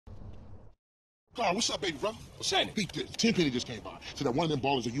Carl, what's up, baby brother? What's happening? Beat this. 10 Penny just came by. Said that one of them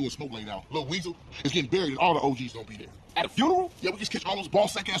ballers that you and Smoke laid out, Lil Weasel, is getting buried and all the OGs don't be there. At a funeral? Yeah, we just catch all those ball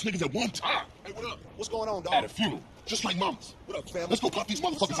sack ass niggas at one time. Hey, what up? What's going on, dog? At a funeral. Just like mamas. What up, fam? Let's go pop these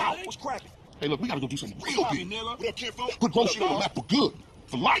motherfuckers out. What's cracking? Hey, look, we gotta go do something real big. What up, kid, folks? Put grocery on the map for good.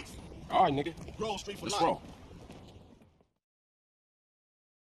 For life. All right, nigga. Grove Street for Let's life. roll.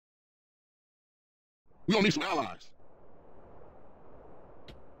 We don't need some allies.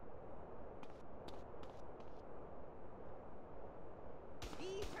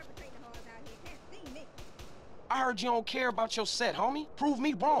 I heard you don't care about your set, homie. Prove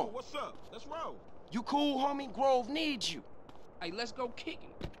me wrong. What's up? Let's roll. You cool, homie? Grove needs you. Hey, let's go kicking.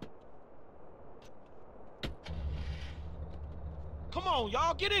 Come on,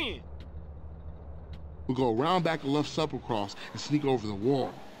 y'all, get in. We'll go around back of left Sepulcros and sneak over the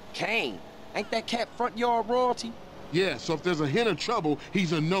wall. Kane, ain't that cat front yard royalty? Yeah, so if there's a hint of trouble,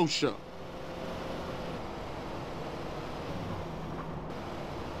 he's a no-show.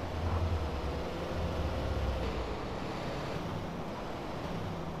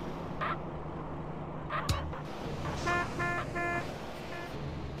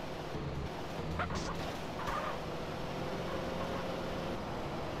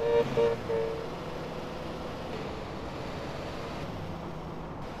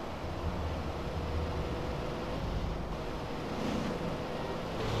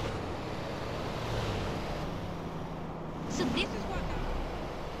 So this is what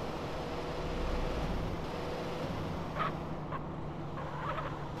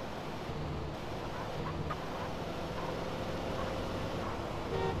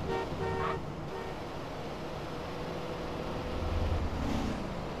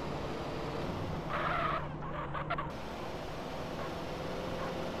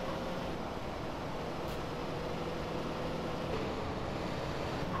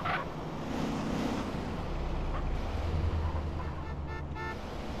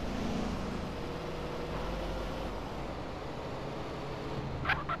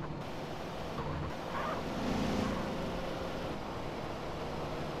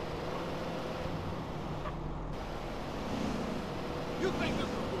You think this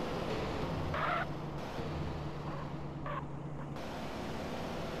is good?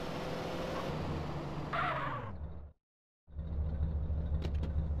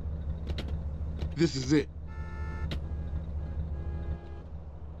 This is it.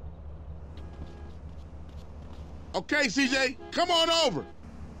 Okay, CJ, come on over.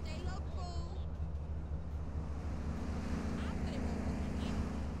 stay low, cool. I'm gonna go with you.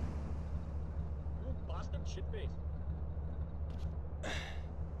 You bastard shitface.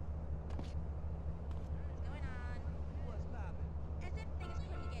 What's going on? What's poppin'? As if things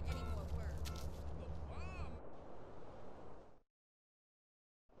couldn't get any more worse.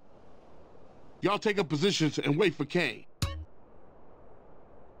 Y'all take up positions and wait for Kane.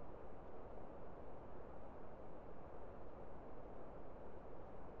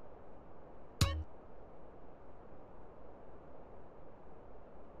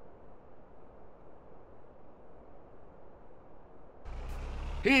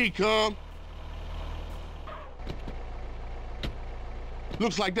 Here he come.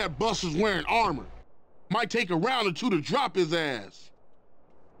 Looks like that buster's wearing armor. Might take a round or two to drop his ass.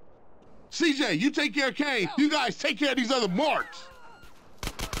 CJ, you take care of Kane. You guys take care of these other marks.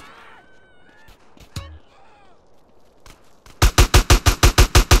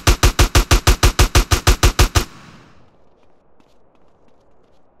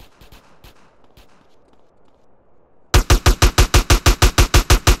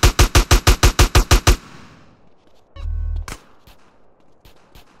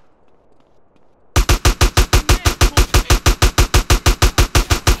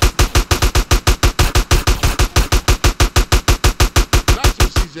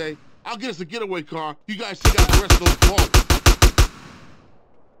 CJ, I'll get us a getaway car. You guys take out the rest of those balls.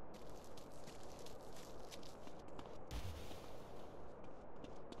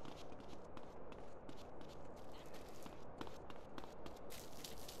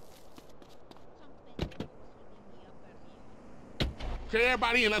 Okay,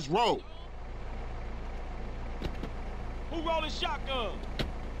 everybody in, let's roll. Who rolling shotgun?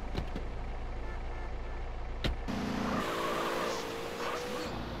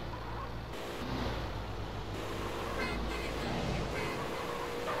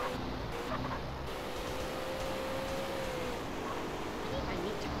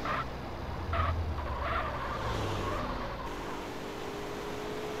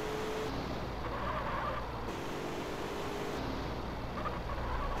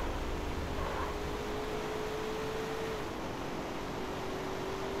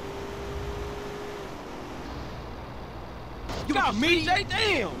 You got me? CJ,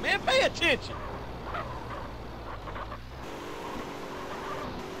 damn, man, pay attention.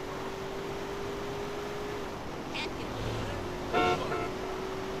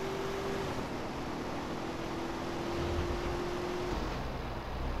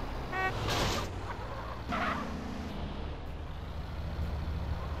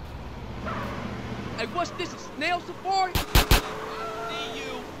 Hey, what's this, a snail safari? See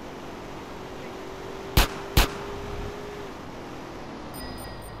you.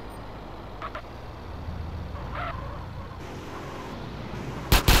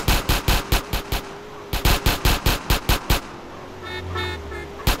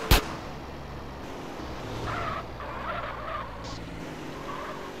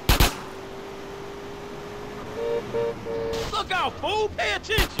 Look out, fool, pay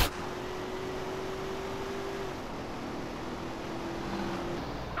attention.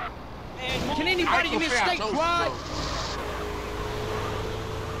 Can anybody in this state drive?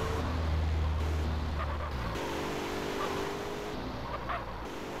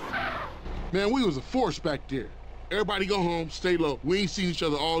 Man, we was a force back there. Everybody go home, stay low. We ain't seen each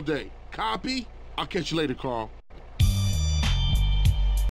other all day. Copy? I'll catch you later, Carl.